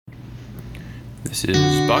This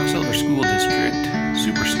is Box Elder School District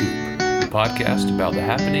Super Scoop, the podcast about the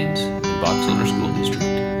happenings in Box Elder School District.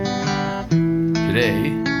 Today,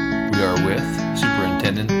 we are with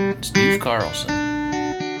Superintendent Steve Carlson.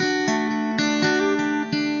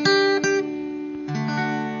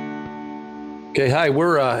 Okay, hi.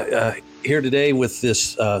 We're here today with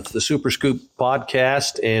this the Super Scoop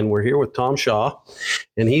podcast, and we're here with Tom Shaw,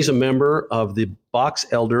 and he's a member of the Box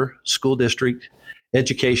Elder School District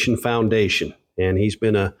Education Foundation. And he's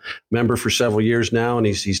been a member for several years now, and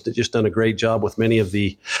he's just done a great job with many of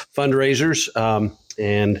the fundraisers.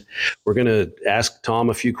 And we're going to ask Tom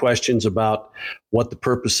a few questions about what the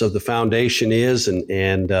purpose of the foundation is,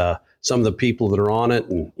 and some of the people that are on it,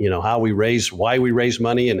 and why we raise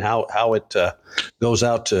money, and how it goes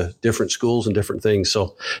out to different schools and different things.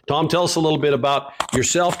 So, Tom, tell us a little bit about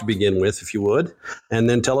yourself to begin with, if you would, and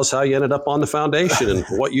then tell us how you ended up on the foundation and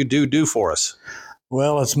what you do for us.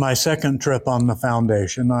 Well, it's my second trip on the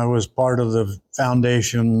foundation. I was part of the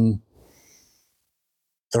foundation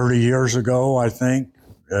 30 years ago, I think.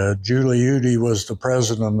 Julie Udy was the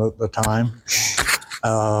president at the time.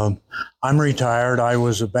 I'm retired. I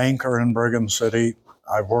was a banker in Brigham City.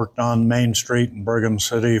 I've worked on Main Street in Brigham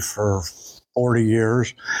City for 40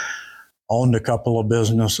 years, owned a couple of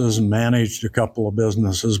businesses and managed a couple of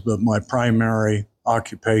businesses, but my primary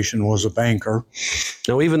occupation was a banker.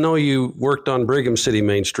 Now, even though you worked on Brigham City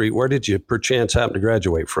Main Street, where did you perchance happen to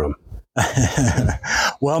graduate from?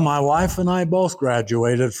 Well, my wife and I both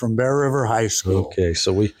graduated from Bear River High School. Okay,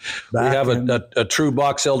 so we have a true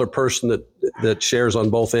Box Elder person that shares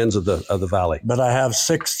on both ends of the valley. But I have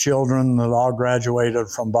 6 children that all graduated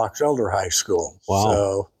from Box Elder High School.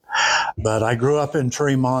 Wow. But I grew up in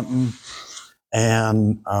Tremonton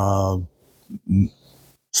and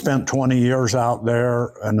spent 20 years out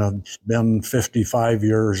there, and have been 55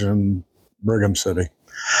 years in Brigham City.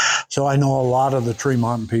 So I know a lot of the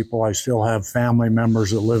Tremonton people. I still have family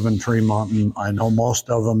members that live in Tremonton. I know most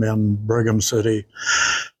of them in Brigham City.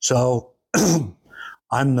 So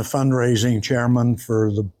I'm the fundraising chairman for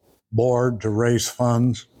the board to raise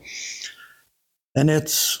funds. And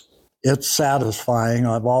it's satisfying.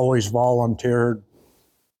 I've always volunteered.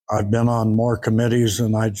 I've been on more committees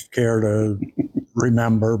than I care to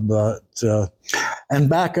remember, but and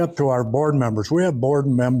back up to our board members. We have board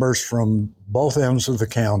members from both ends of the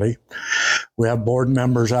county. We have board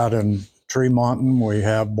members out in Tremonton. We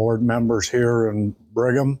have board members here in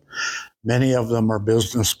Brigham. Many of them are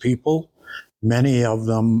business people. Many of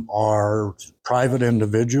them are private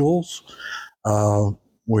individuals.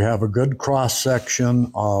 We have a good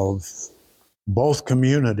cross-section of both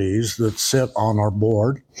communities that sit on our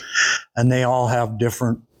board, and they all have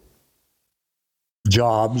different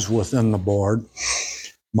jobs within the board.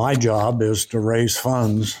 My job is to raise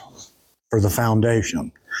funds for the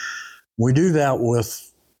foundation. We do that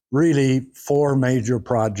with really 4 major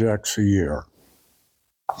projects a year.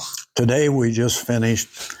 Today we just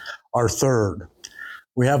finished our 3rd.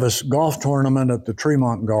 We have a golf tournament at the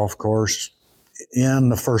Tremont Golf Course in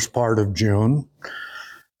the first part of June,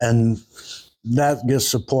 and that gets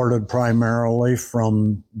supported primarily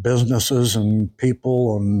from businesses and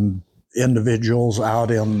people and individuals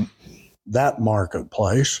out in that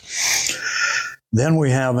marketplace. Then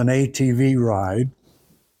we have an ATV ride,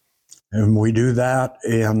 and we do that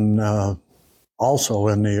also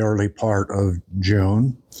in the early part of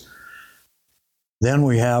June. Then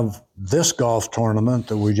we have this golf tournament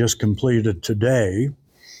that we just completed today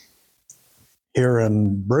here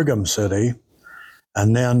in Brigham City,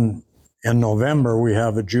 and then in November we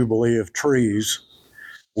have a Jubilee of Trees,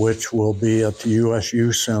 which will be at the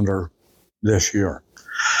USU Center this year.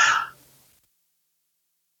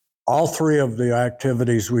 All 3 of the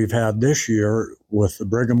activities we've had this year, with the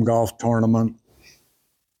Brigham Golf Tournament,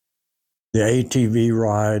 the ATV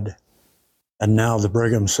ride, and now the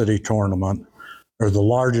Brigham City Tournament, are the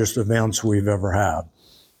largest events we've ever had.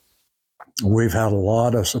 We've had a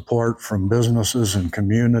lot of support from businesses and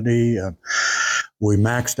community, and we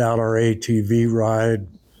maxed out our ATV ride.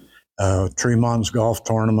 Tremont's golf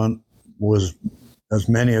tournament was as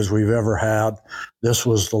many as we've ever had. This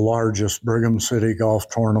was the largest Brigham City golf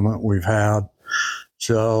tournament we've had.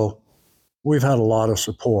 So we've had a lot of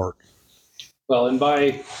support. Well, and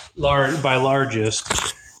by largest,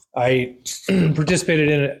 I participated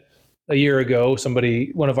in it a year ago.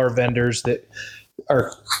 One of our vendors that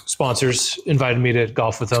our sponsors invited me to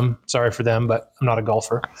golf with them. Sorry for them, but I'm not a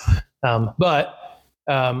golfer. But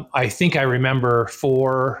I think I remember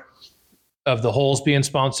 4 of the holes being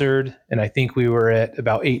sponsored, and I think we were at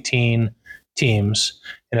about 18 teams.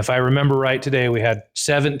 And if I remember right today, we had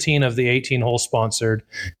 17 of the 18 holes sponsored,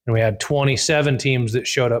 and we had 27 teams that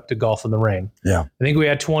showed up to golf in the rain. Yeah. I think we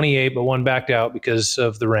had 28, but one backed out because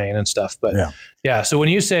of the rain and stuff. But yeah. So when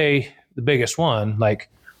you say the biggest one, like,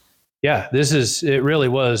 yeah, it really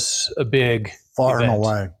was a big Far event. and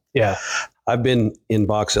away. Yeah. I've been in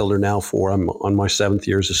Box Elder now I'm on my 7th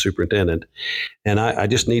year as a superintendent. And I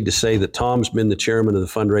just need to say that Tom's been the chairman of the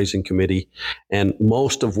fundraising committee. And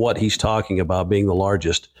most of what he's talking about, being the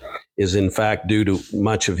largest, is in fact due to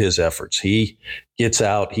much of his efforts. He gets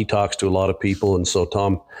out, he talks to a lot of people. And so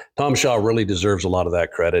Tom Shaw really deserves a lot of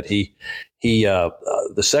that credit. The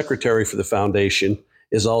secretary for the foundation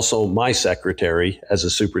is also my secretary as a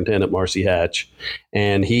superintendent, Marcy Hatch.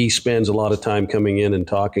 And he spends a lot of time coming in and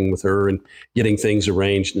talking with her and getting things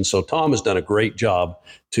arranged. And so Tom has done a great job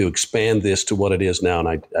to expand this to what it is now.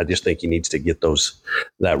 And I just think he needs to get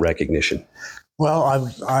that recognition.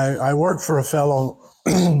 Well, I worked for a fellow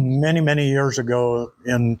many, many years ago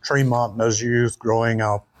in Tremont as a youth growing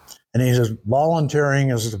up. And he says, volunteering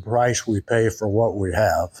is the price we pay for what we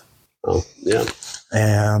have. Oh, yeah.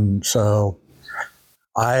 And so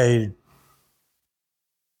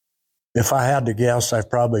if I had to guess, I've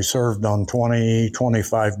probably served on 20,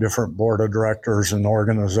 25 different board of directors and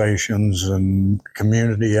organizations and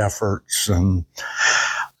community efforts. And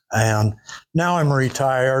now I'm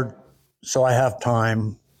retired, so I have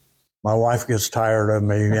time. My wife gets tired of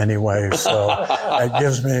me anyway, so it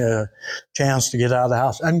gives me a chance to get out of the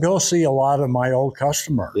house and go see a lot of my old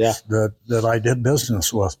customers that I did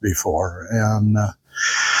business with before. And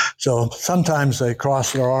so sometimes they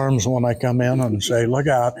cross their arms when I come in and say, look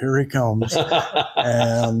out, here he comes.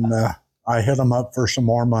 And I hit them up for some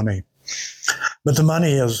more money. But the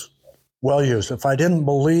money is well used. If I didn't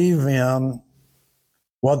believe in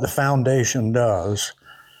what the foundation does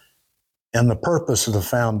and the purpose of the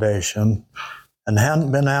foundation, and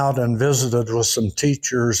hadn't been out and visited with some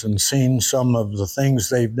teachers and seen some of the things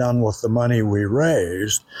they've done with the money we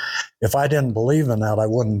raised, if I didn't believe in that, I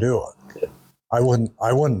wouldn't do it. I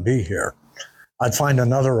wouldn't be here. I'd find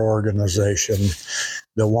another organization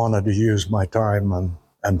that wanted to use my time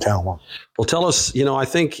and talent. Well, tell us, I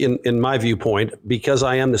think in my viewpoint, because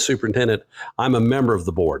I am the superintendent, I'm a member of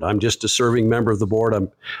the board. I'm just a serving member of the board.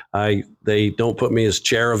 They don't put me as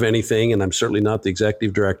chair of anything, and I'm certainly not the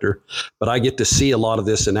executive director, but I get to see a lot of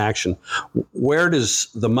this in action. Where does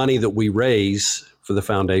the money that we raise for the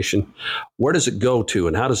foundation, where does it go to,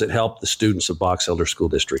 and how does it help the students of Box Elder School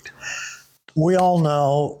District? We all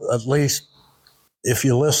know, at least if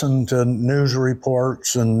you listen to news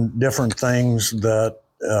reports and different things, that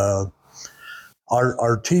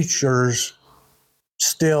our teachers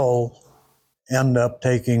still end up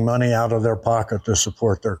taking money out of their pocket to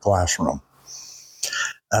support their classroom.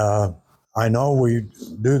 I know we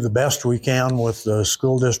do the best we can with the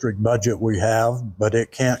school district budget we have, but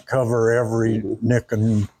it can't cover every nick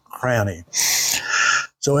and cranny.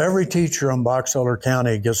 So every teacher in Box Elder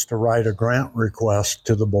County gets to write a grant request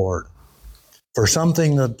to the board for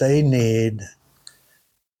something that they need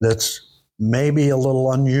that's maybe a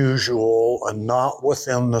little unusual and not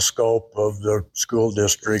within the scope of the school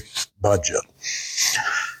district budget.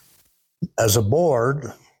 As a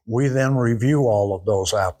board, we then review all of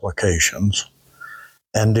those applications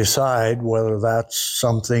and decide whether that's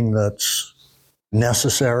something that's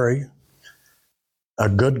necessary, a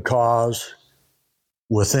good cause,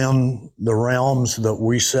 within the realms that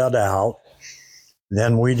we set out.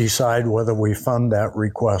 Then we decide whether we fund that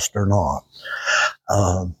request or not.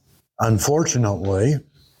 Unfortunately,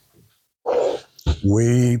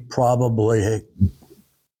 we probably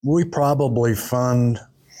fund,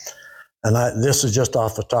 and this is just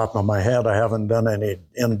off the top of my head, I haven't done any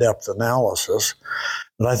in-depth analysis,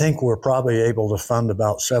 but I think we're probably able to fund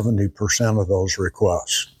about 70% of those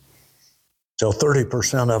requests. So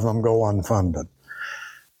 30% of them go unfunded.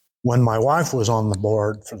 When my wife was on the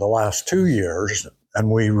board for the last 2 years,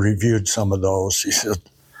 and we reviewed some of those, she said,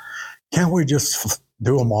 can't we just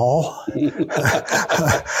do them all?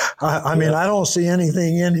 I mean, I don't see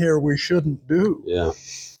anything in here we shouldn't do. Yeah.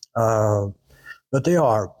 But they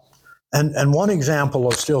are. And one example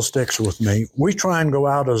that still sticks with me, we try and go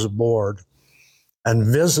out as a board and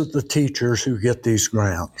visit the teachers who get these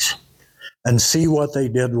grants and see what they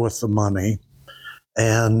did with the money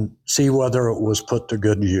and see whether it was put to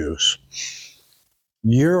good use.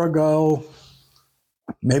 Year ago,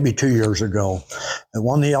 maybe 2 years ago, at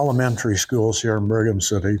one of the elementary schools here in Brigham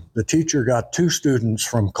City, the teacher got 2 students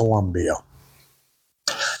from Columbia.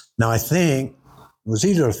 Now, I think it was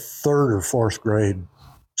either 3rd or 4th grade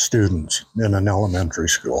students in an elementary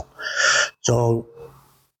school. So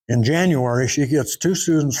In January, she gets 2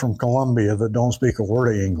 students from Columbia that don't speak a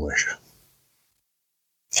word of English.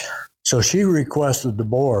 So she requested the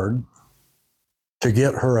board to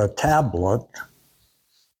get her a tablet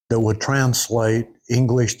that would translate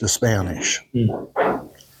English to Spanish.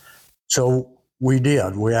 So we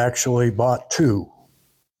did. We actually bought 2.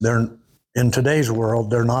 They're, in today's world,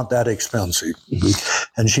 they're not that expensive.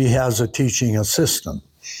 And she has a teaching assistant.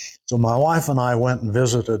 So my wife and I went and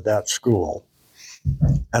visited that school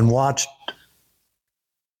and watched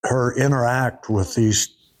her interact with these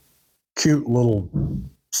cute little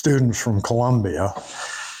students from Columbia,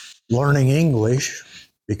 learning English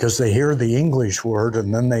because they hear the English word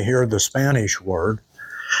and then they hear the Spanish word,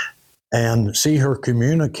 and see her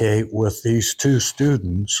communicate with these 2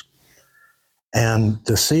 students, and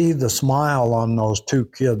to see the smile on those 2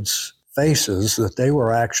 kids' faces that they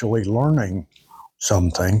were actually learning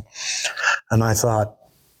something. And I thought,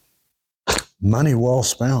 money well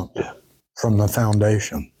spent from the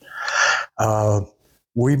foundation.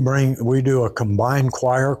 We do a combined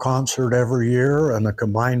choir concert every year and a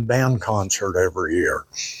combined band concert every year.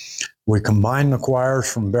 We combine the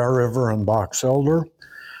choirs from Bear River and Box Elder,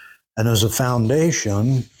 and as a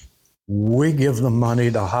foundation, we give them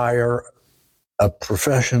money to hire a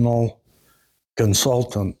professional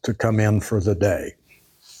consultant to come in for the day.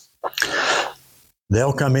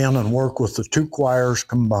 They'll come in and work with the 2 choirs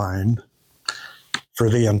combined for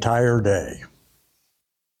the entire day.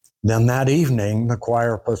 Then that evening, the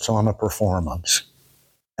choir puts on a performance,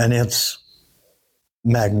 and it's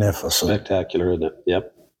magnificent. Spectacular, isn't it?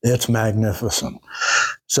 Yep. It's magnificent.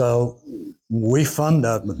 So we fund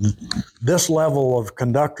that. This level of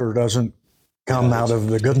conductor doesn't come out of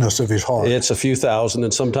the goodness of his heart. It's a few thousand,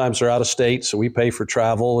 and sometimes they're out of state, so we pay for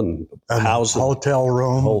travel and house, hotel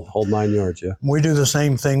room, whole 9 yards. Yeah. We do the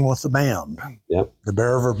same thing with the band. Yep. The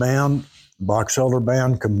Bear River Band, Box Elder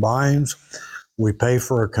Band combines. We pay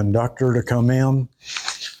for a conductor to come in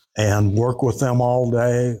and work with them all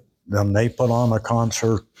day. Then they put on a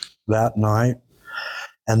concert that night.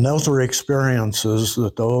 And those are experiences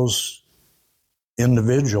that those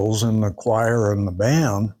individuals in the choir and the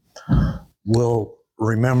band will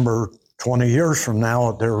remember 20 years from now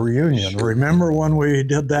at their reunion. Sure. Remember when we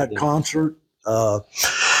did that concert?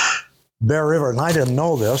 Bear River, and I didn't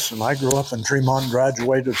know this, and I grew up in Tremont,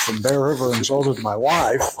 graduated from Bear River, and so did my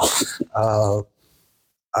wife.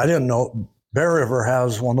 I didn't know Bear River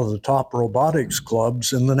has one of the top robotics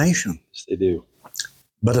clubs in the nation. Yes, they do.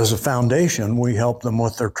 But as a foundation, we help them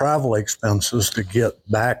with their travel expenses to get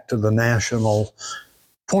back to the national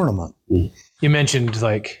tournament. You mentioned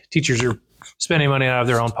like teachers are spending money out of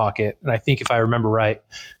their own pocket. And I think if I remember right,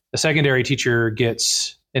 the secondary teacher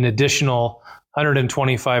gets an additional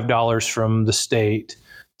 $125 from the state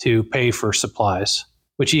to pay for supplies,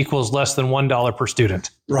 which equals less than $1 per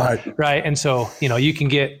student. Right. Right. And so, you can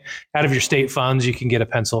get out of your state funds, you can get a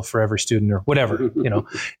pencil for every student or whatever,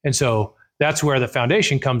 And so that's where the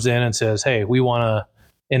foundation comes in and says, hey, we want to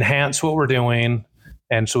enhance what we're doing.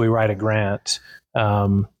 And so we write a grant.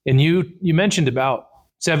 And you mentioned about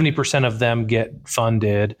 70% of them get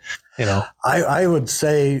funded, I would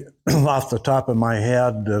say off the top of my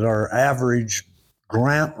head that our average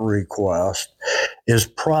grant request is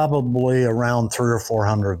probably around $300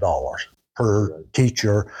 or $400 per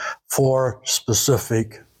teacher for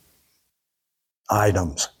specific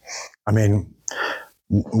items. I mean,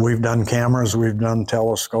 we've done cameras, we've done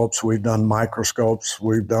telescopes, we've done microscopes,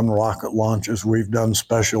 we've done rocket launches, we've done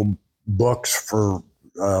special books for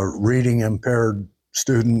reading impaired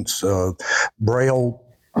students, Braille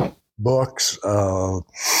books,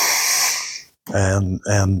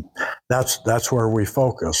 and that's where we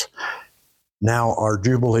focus. Now, our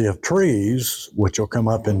Jubilee of Trees, which will come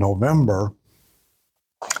up in November,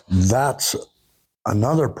 that's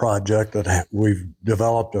another project that we've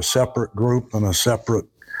developed a separate group and a separate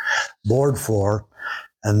board for,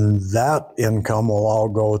 and that income will all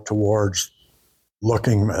go towards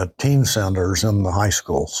looking at teen centers in the high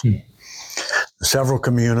schools. Several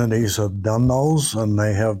communities have done those, and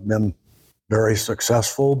they have been very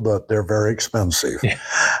successful, but they're very expensive.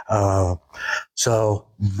 Yeah. So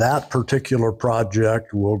that particular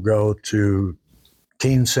project will go to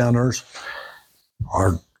teen centers.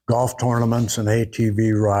 Our golf tournaments and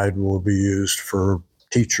ATV ride will be used for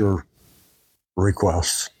teacher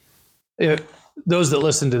requests. Those that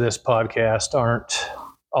listen to this podcast aren't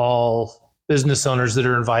all business owners that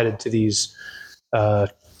are invited to these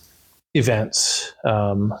events.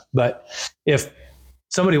 But if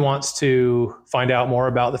somebody wants to find out more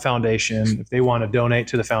about the foundation, if they want to donate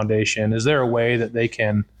to the foundation, is there a way that they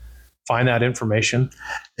can find that information?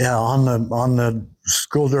 Yeah, on the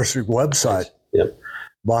school district website. Yep.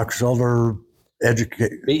 Box Elder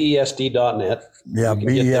Educate. BESD.net. Yeah, You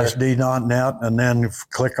can get there. BESD.net, and then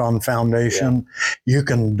click on Foundation. You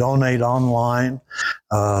can donate online.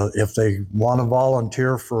 If they want to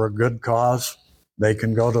volunteer for a good cause, they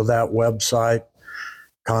can go to that website,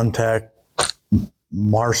 contact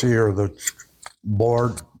Marcy or the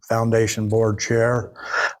Foundation board chair.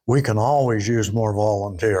 We can always use more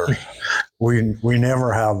volunteers. We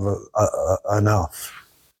never have enough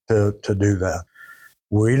to do that.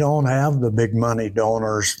 We don't have the big money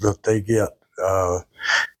donors that they get.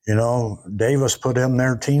 Davis put in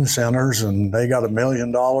their teen centers, and they got $1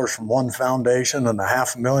 million from one foundation and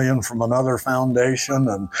 $500,000 from another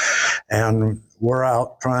foundation, and we're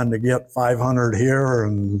out trying to get 500 here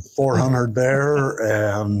and 400 there,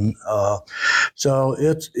 and so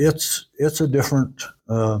it's a different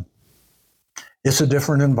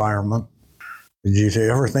environment. Did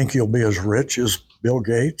you ever think you'll be as rich as Bill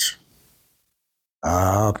Gates?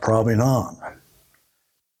 Probably not.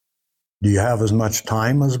 Do you have as much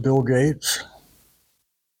time as Bill Gates?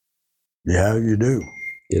 Yeah, you do.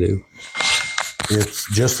 You do. It's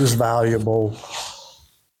just as valuable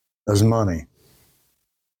as money,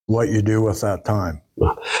 what you do with that time.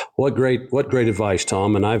 What great advice,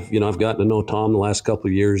 Tom. And I've gotten to know Tom the last couple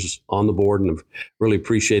of years on the board, and have really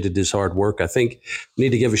appreciated his hard work. I think we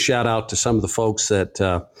need to give a shout out to some of the folks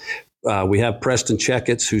that we have. Preston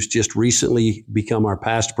Checketts, who's just recently become our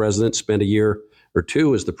past president, spent a year or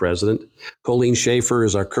two as the president. Colleen Schaefer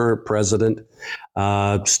is our current president.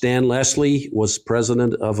 Stan Leslie was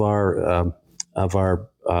president of our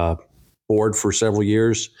board for several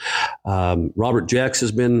years. Robert Jex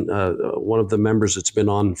has been one of the members that's been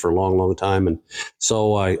on for a long, long time. And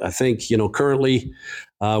so I think, currently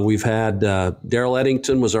we've had Daryl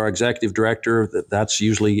Eddington was our executive director. That's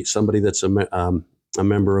usually somebody that's a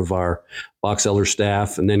member of our Box Elder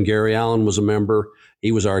staff. And then Gary Allen was a member.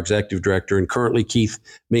 He was our executive director, and currently Keith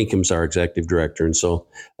Minkum's our executive director. And so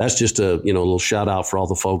that's just a little shout out for all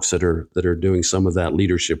the folks that are doing some of that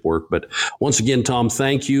leadership work. But once again, Tom,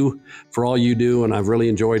 thank you for all you do, and I've really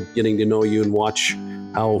enjoyed getting to know you and watch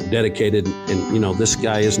how dedicated. And this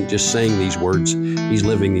guy isn't just saying these words; he's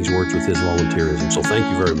living these words with his volunteerism. So thank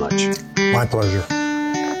you very much. My pleasure.